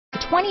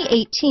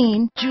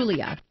2018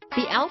 Giulia.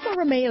 The Alfa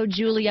Romeo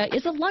Giulia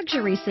is a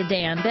luxury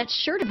sedan that's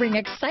sure to bring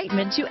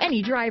excitement to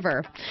any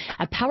driver.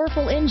 A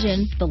powerful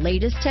engine, the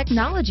latest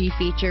technology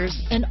features,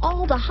 and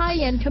all the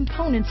high-end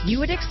components you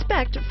would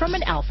expect from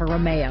an Alfa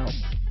Romeo.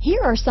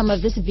 Here are some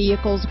of this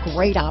vehicle's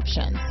great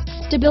options: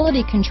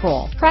 stability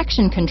control,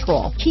 traction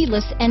control,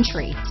 keyless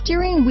entry,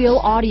 steering wheel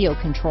audio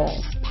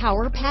controls,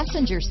 power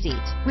passenger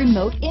seat,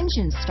 remote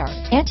engine start,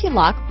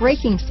 anti-lock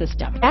braking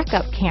system,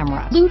 backup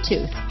camera,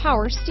 Bluetooth,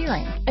 power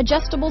steering,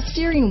 adjustable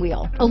steering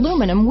wheel,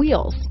 aluminum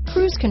wheels,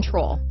 cruise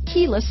control,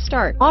 keyless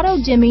start,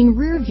 auto-dimming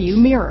rear view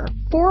mirror,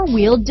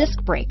 four-wheel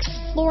disc brakes,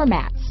 floor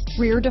mats,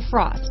 rear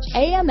defrost,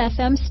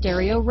 AM/FM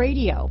stereo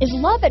radio. Is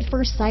love at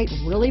first sight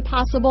really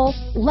possible?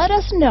 Let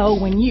us know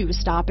when you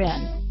stop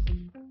in.